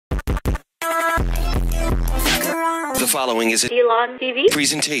The following is a Elon TV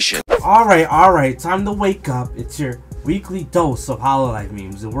presentation. Alright, time to wake up. It's your weekly dose of Hololive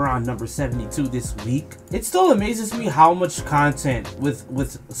memes, and we're on number 72 this week. It still amazes me how much content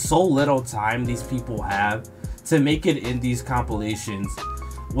with so little time these people have to make it in these compilations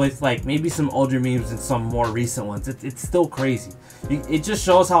with like maybe some older memes and some more recent ones. It's still crazy. It just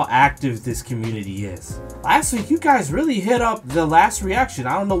shows how active this community is. Last week, you guys really hit up the last reaction.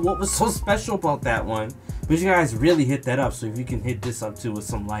 I don't know what was so special about that one, but you guys really hit that up. So if you can hit this up too with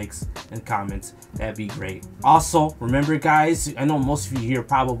some likes and comments, that'd be great. Also, remember guys, I know most of you here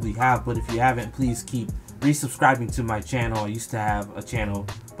probably have, but if you haven't, please keep resubscribing to my channel. I used to have a channel,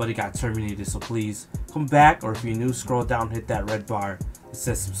 but it got terminated, so please come back, or if you're new, scroll down, hit that red bar that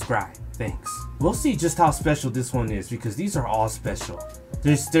says subscribe. Thanks. We'll see just how special this one is, because these are all special.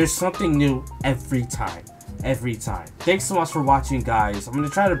 There's something new every time. Thanks so much for watching, guys. I'm gonna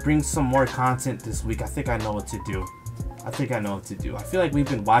try to bring some more content this week. I think I know what to do. I feel like we've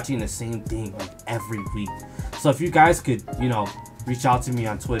been watching the same thing like every week. So if you guys could, you know, reach out to me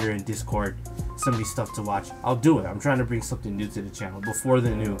on Twitter and Discord, send me stuff to watch, I'll do it. I'm trying to bring something new to the channel before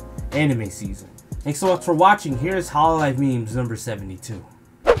the new anime season. Thanks so much for watching. Here's Hololive Memes number 72.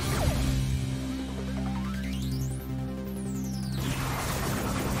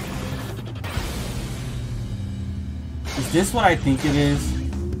 Is this what I think it is?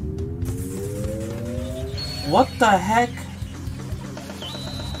 What the heck?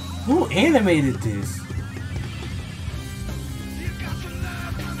 Who animated this?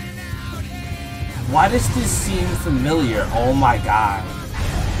 Why does this seem familiar? Oh my god.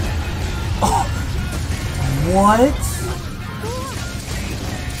 Oh. What?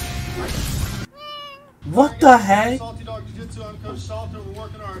 What the heck?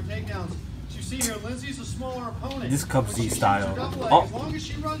 This Cup Z style.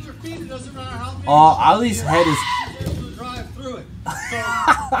 Oh, Ali's head is.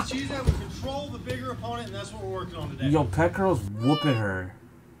 Yo, Pekora's whooping her.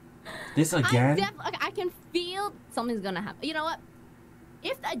 This again? I can feel something's gonna happen. You know what?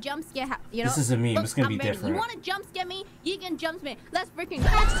 If a jump scare happens, you know. This is a meme. It's gonna be different. You want to jump scare me? You can jump scare me. Let's freaking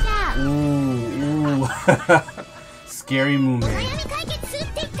catch that. Ooh. Scary MUMEI.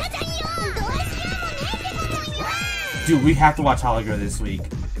 Dude, we have to watch Hololive this week.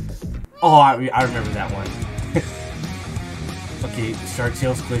 Oh, I remember that one. Okay, shark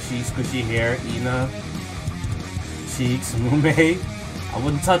tail, squishy hair, Ina, cheeks, MUMEI. I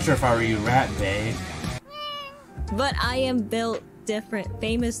wouldn't touch her if I were you, rat bae. But I am built different.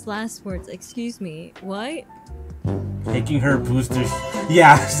 Famous last words. Excuse me. What? Taking her boosters.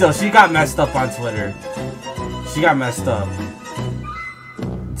 Yeah, so she got messed up on Twitter. She got messed up.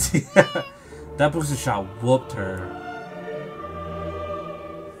 That booster shot whooped her.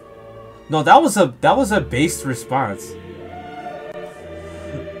 No, that was a based response.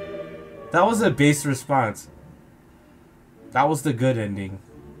 That was a based response. That was the good ending.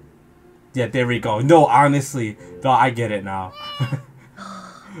 Yeah, there we go. No, honestly, no, I get it now.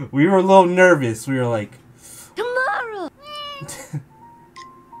 We were a little nervous. We were like, tomorrow.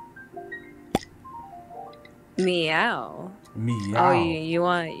 Meow. Meow. Oh, you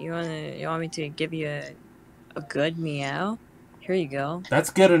want me to give you a good meow? Here you go. That's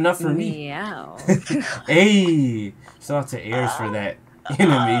good enough for me. Meow. Hey, shout out to Ayers for that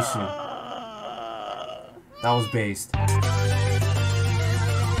animation. That was based.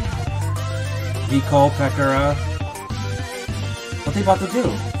 Nico, Pekora. What they about to do?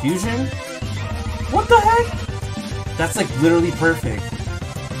 Fusion? What the heck? That's like literally perfect.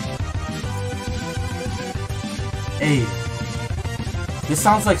 Hey. This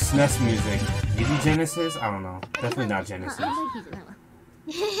sounds like SNES music. Maybe Genesis? I don't know. Definitely not Genesis.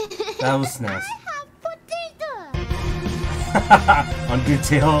 That was SNES.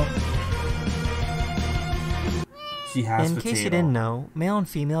 Undertale. She has In potato. case you didn't know, male and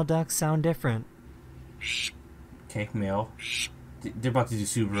female ducks sound different. Okay, male. They're about to do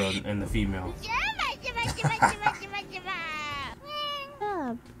Subaru and the female.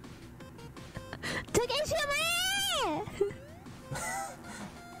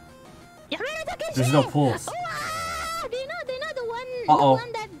 There's no pulse. They know the one, the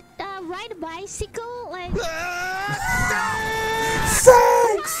one that ride a bicycle like.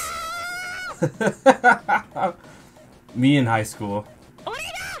 Sex. Me in high school.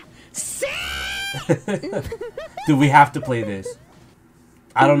 Dude, we have to play this.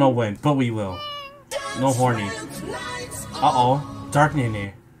 I don't know when, but we will. No horny. Uh-oh. Dark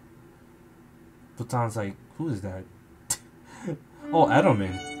Nene. Bhutan's like, who is that? Oh,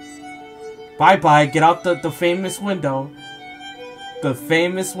 Edelman. Bye-bye. Get out the famous window. The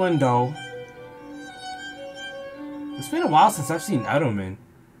famous window. It's been a while since I've seen Edelman.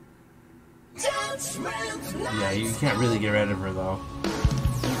 Yeah, you can't really get rid of her though.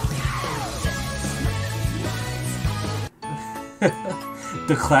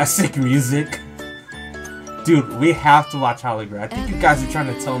 The classic music. Dude, we have to watch Hologram. I think you guys are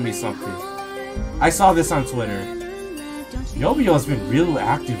trying to tell me something. I saw this on Twitter. Yobio's been real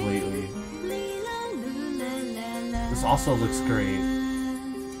active lately. This also looks great.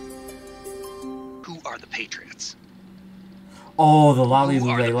 Who are the Patriots? Oh, the Lolly Who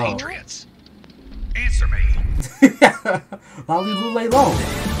are Lule the Low. Patriots? Answer me. Lolly Lule Low.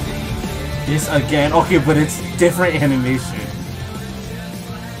 This again. Okay, but it's different animation.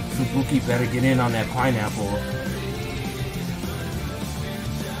 Fubuki better get in on that pineapple.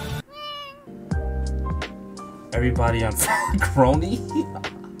 Everybody on Crony?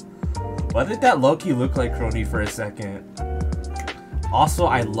 Why did that low-key look like Crony for a second? Also,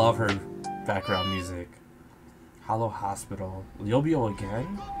 I love her background music. Hollow Hospital. Yobio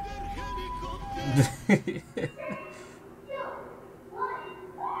again?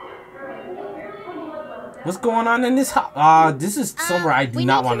 What's going on in this this is somewhere I do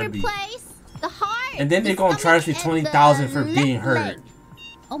not want to be. The heart. And then they're going to charge me 20,000 for being hurt.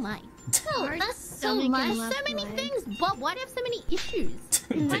 Oh my. Oh, that's so much. So many things, but what if so many issues?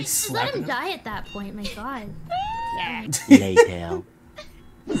 Just let him die at that point, my god. Yeah. Later.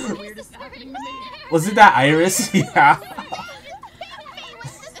 Was it that Iris? Yeah.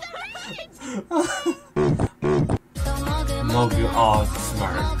 Mogu. Oh,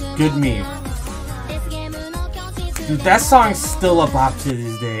 smart. Good meme. Dude, that song's still a bop to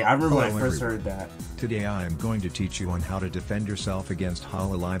this day. I remember when I first heard that. Today I am going to teach you on how to defend yourself against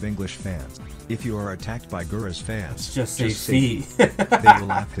Hololive English fans. If you are attacked by Gura's fans, just say feet. They will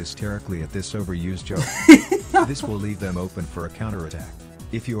laugh hysterically at this overused joke. This will leave them open for a counterattack.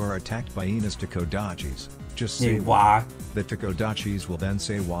 If you are attacked by Ina's Takodachis, just say wah. The Takodachis will then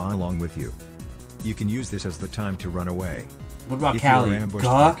say wah along with you. You can use this as the time to run away. What about if Callie? You are ambushed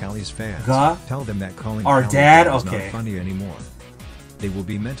by Callie's fans, tell them that calling our Callie dad is okay. not funny anymore. They will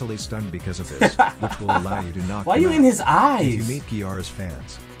be mentally stunned because of this, which will allow you to knock Why are them you out. in his eyes? If you meet Kiara's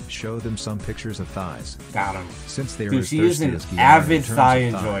fans, show them some pictures of thighs. Got him. Since they are Dude, as she thirsty is an as Kiara avid in terms thigh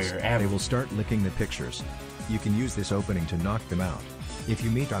of thighs, enjoyer. they will start licking the pictures. You can use this opening to knock them out. If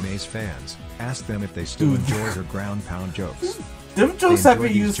you meet Ame's fans, ask them if they still enjoy her ground pound jokes. Them jokes have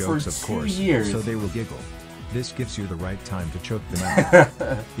been used for of 2 course, years. So they will giggle. This gives you the right time to choke them out.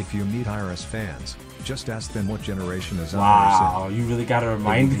 If you meet Iris fans, just ask them what generation is wow, Iris in. you really gotta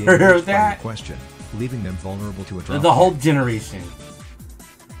remind her of that? Question, leaving them vulnerable to a drop. The whole generation.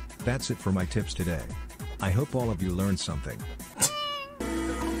 That's it for my tips today. I hope all of you learned something.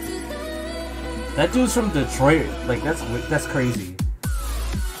 That dude's from Detroit. Like, that's crazy.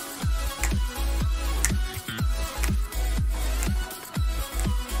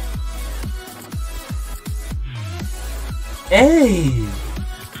 Hey!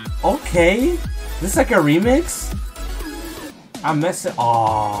 Okay. This is like a remix? I'm messing.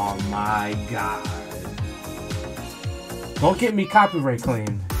 Oh my god. Don't get me copyright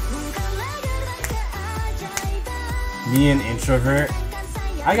claimed. Me an introvert.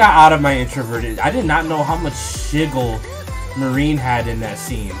 I got out of my introverted. I did not know how much shiggle Marine had in that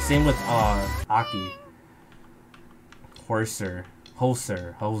scene. Same with Aki. Hoser.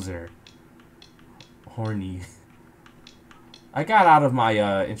 Horny. I got out of my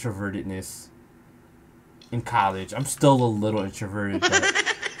introvertedness in college. I'm still a little introverted, but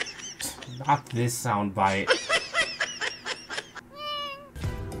not this soundbite.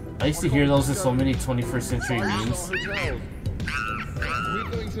 I used to hear those in so many 21st century memes.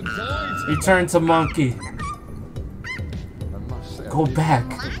 Return to monkey. Go back.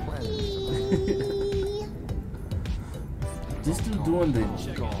 This dude doing the...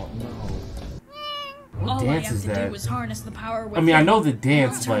 What dance is that? I mean, I know the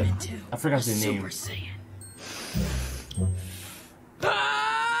dance, but I forgot the name.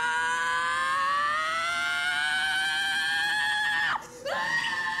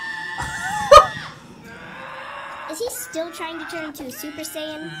 Is he still trying to turn into a Super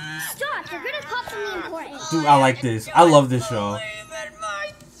Saiyan? Stop! You're gonna pop something important. Dude, I like this. I love this show.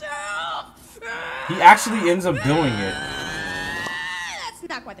 He actually ends up doing it. That's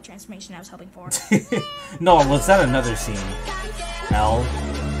not quite the transformation I was hoping for. No, was that another scene? L.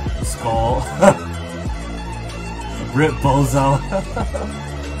 Skull. Rip Bozo.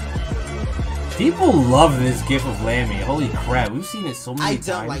 People love this gif of Lammy. Holy crap, we've seen it so many times.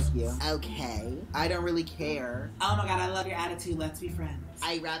 I don't like you. Okay. I don't really care. Oh my god, I love your attitude. Let's be friends.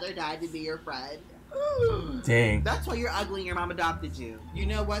 I'd rather die than be your friend. Dang. That's why you're ugly and your mom adopted you. You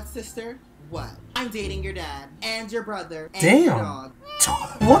know what, sister? What? I'm dating your dad and your brother and Damn. your dog.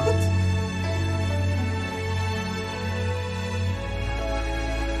 What?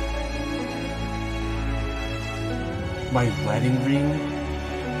 My wedding ring?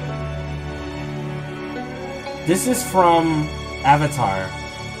 This is from Avatar.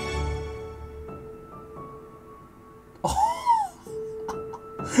 Oh.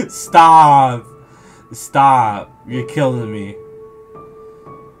 Stop. Stop. You're killing me.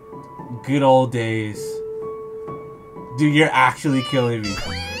 Good old days. Dude, you're actually killing me.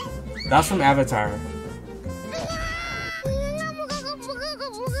 That's from Avatar.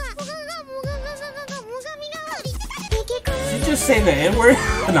 Did you just say the N-word?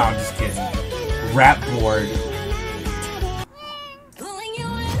 No, I'm just kidding. Rap board.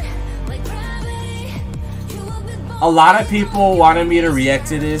 A lot of people wanted me to react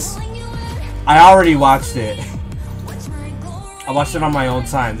to this. I already watched it. I watched it on my own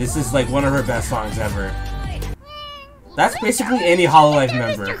time. This is like one of her best songs ever. That's basically any Hololive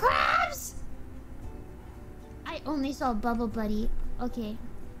member. I only saw Bubble Buddy. Okay.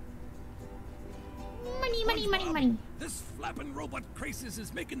 Money. This flapping robot crisis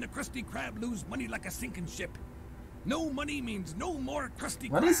is making the Krusty Krab lose money like a sinking ship. No money means no more Krusty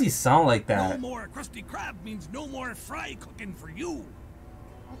Krab. Why does he sound like that? No more Krusty Krab means no more fry cooking for you.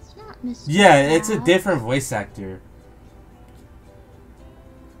 That's not Mr. Yeah, it's a Krabs. different voice actor.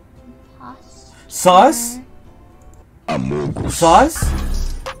 Imposter. Sus?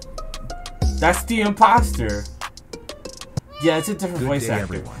 Sus? That's the imposter. Yeah, it's a different Good voice day, actor.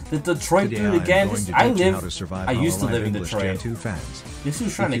 everyone. The Detroit Today dude I'm again. going This, to I teach you how live. to survive I used to Hololive live in English Detroit. Gen 2 fans. This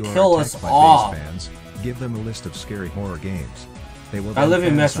dude's trying If to you kill are us attacked by all. base fans, give them a list of scary horror games. They will I live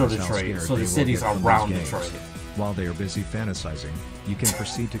then in Metro fantasize how Detroit, scared so they the will city's get from around these games. Detroit. While they are busy fantasizing, you can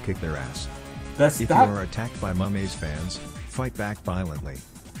proceed to kick their ass. That's If you that. are attacked by MUMEI's fans, fight back violently.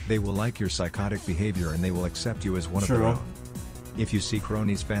 They will like your psychotic behavior and they will accept you as one of their True. own. If you see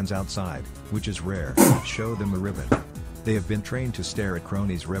cronies fans outside, which is rare, show them a ribbon. They have been trained to stare at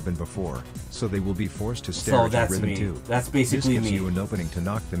cronies' ribbon before, so they will be forced to stare So at your that's ribbon me. too. That's basically this gives me. you an opening to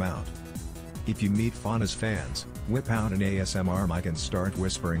knock them out. If you meet Fauna's fans, whip out an ASMR mic and start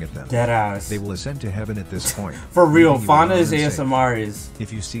whispering at them. Deadass. They will ascend to heaven at this point. For real, leaving you Fauna alone is and safe. ASMR is.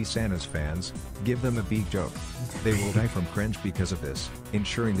 If you see Santa's fans, give them a big joke. They will die from cringe because of this,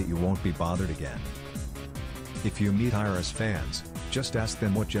 ensuring that you won't be bothered again. If you meet Iris fans, just ask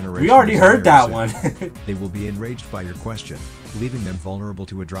them what generation. We already is heard that Iris in. one. They will be enraged by your question, leaving them vulnerable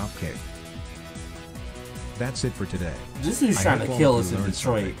to a dropkick. That's it for today. This dude's I trying hope to all kill of us you in learned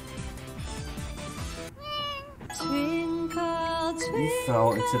Detroit. We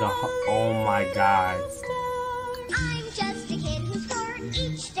fell into the. Oh my god. I'm just a kid who's born.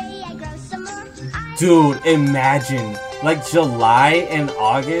 Each day I grow some more. Dude, imagine. Like July and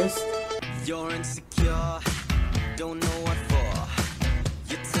August. You're insecure, don't know what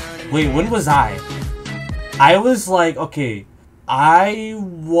for. You're turning Wait, when was I? I was like, okay. I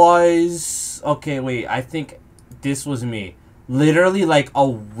was. Okay, wait. I think this was me. Literally like a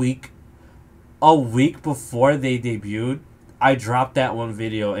week before they debuted, I dropped that one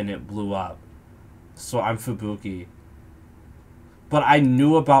video and it blew up. So I'm Fubuki. But I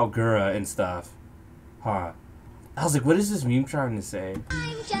knew about Gura and stuff. Huh. I was like, what is this meme trying to say?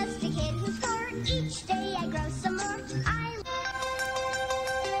 I'm just a kid who's born. Each day I grow some more.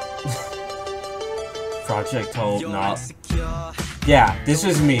 Project Hope, You're not. insecure, Yeah, this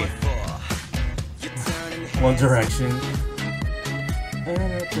was me. you're turning One Direction.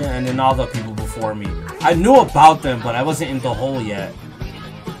 And then all the people before me. I knew about them, but I wasn't in the hole yet.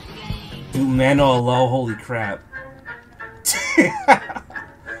 Dude, Mano Alo, holy crap.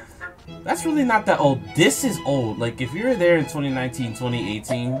 That's really not that old. This is old. Like, if you're there in 2019,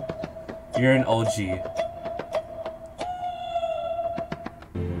 2018, you're an OG.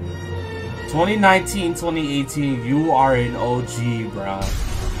 2019, 2018, you are an OG,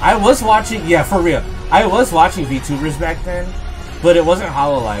 bruh. I was watching, yeah, for real. I was watching VTubers back then, but it wasn't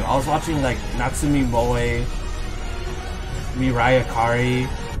Hololive. I was watching, like, Natsumi Moe, Mirai Akari,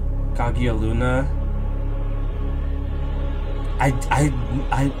 Kaguya Luna.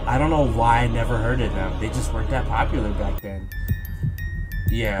 I don't know why I never heard of them. They just weren't that popular back then.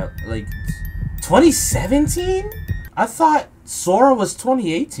 Yeah, like 2017? I thought Sora was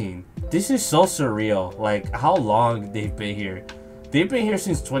 2018. This is so surreal. Like how long they've been here. They've been here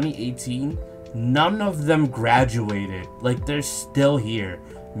since 2018. None of them graduated. Like they're still here.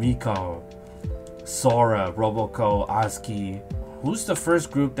 Miko, Sora, Roboco, Azuki. Who's the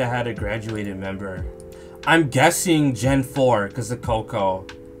first group that had a graduated member? I'm guessing Gen 4 because of Coco.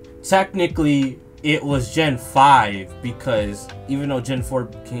 Technically, it was Gen 5, because even though Gen 4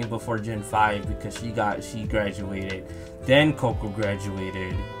 came before Gen 5 because she graduated, then Coco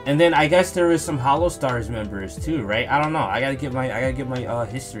graduated, and then I guess there was some Holostars members too, right? I don't know. I gotta get my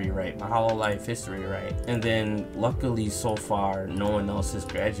history right, my Hololive history right. And then luckily so far no one else has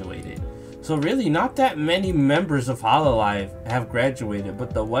graduated. So really not that many members of Hololive have graduated,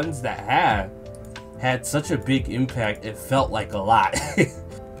 but the ones that have had such a big impact, it felt like a lot.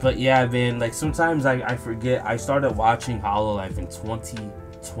 But yeah, man, like sometimes I forget I started watching Hololive in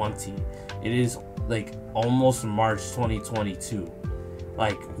 2020. It is like almost March 2022.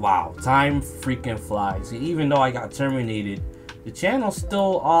 Like, wow, time freaking flies. Even though I got terminated, the channel's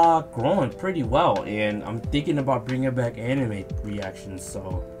still growing pretty well, and I'm thinking about bringing back anime reactions,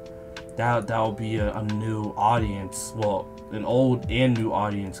 so that'll be a new audience, well, an old and new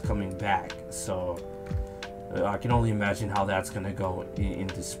audience coming back. So I can only imagine how that's gonna go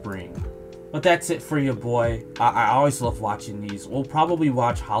into spring. But that's it for your boy. I always love watching these. We'll probably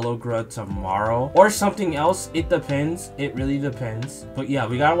watch Hologura tomorrow or something else. It depends. It really depends. But yeah,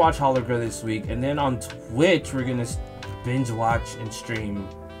 we gotta watch Hologura this week. And then on Twitch, we're gonna binge watch and stream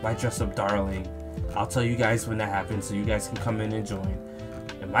my Dress Up Darling. I'll tell you guys when that happens so you guys can come in and join.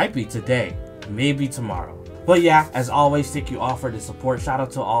 It might be today, maybe tomorrow. But yeah, as always, thank you all for the support. Shout out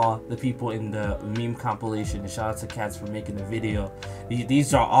to all the people in the meme compilation, and shout out to Cats for making the video.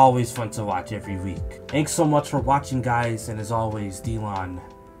 These are always fun to watch every week. Thanks so much for watching, guys, and as always, Dlon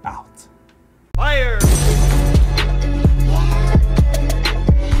out. Fire!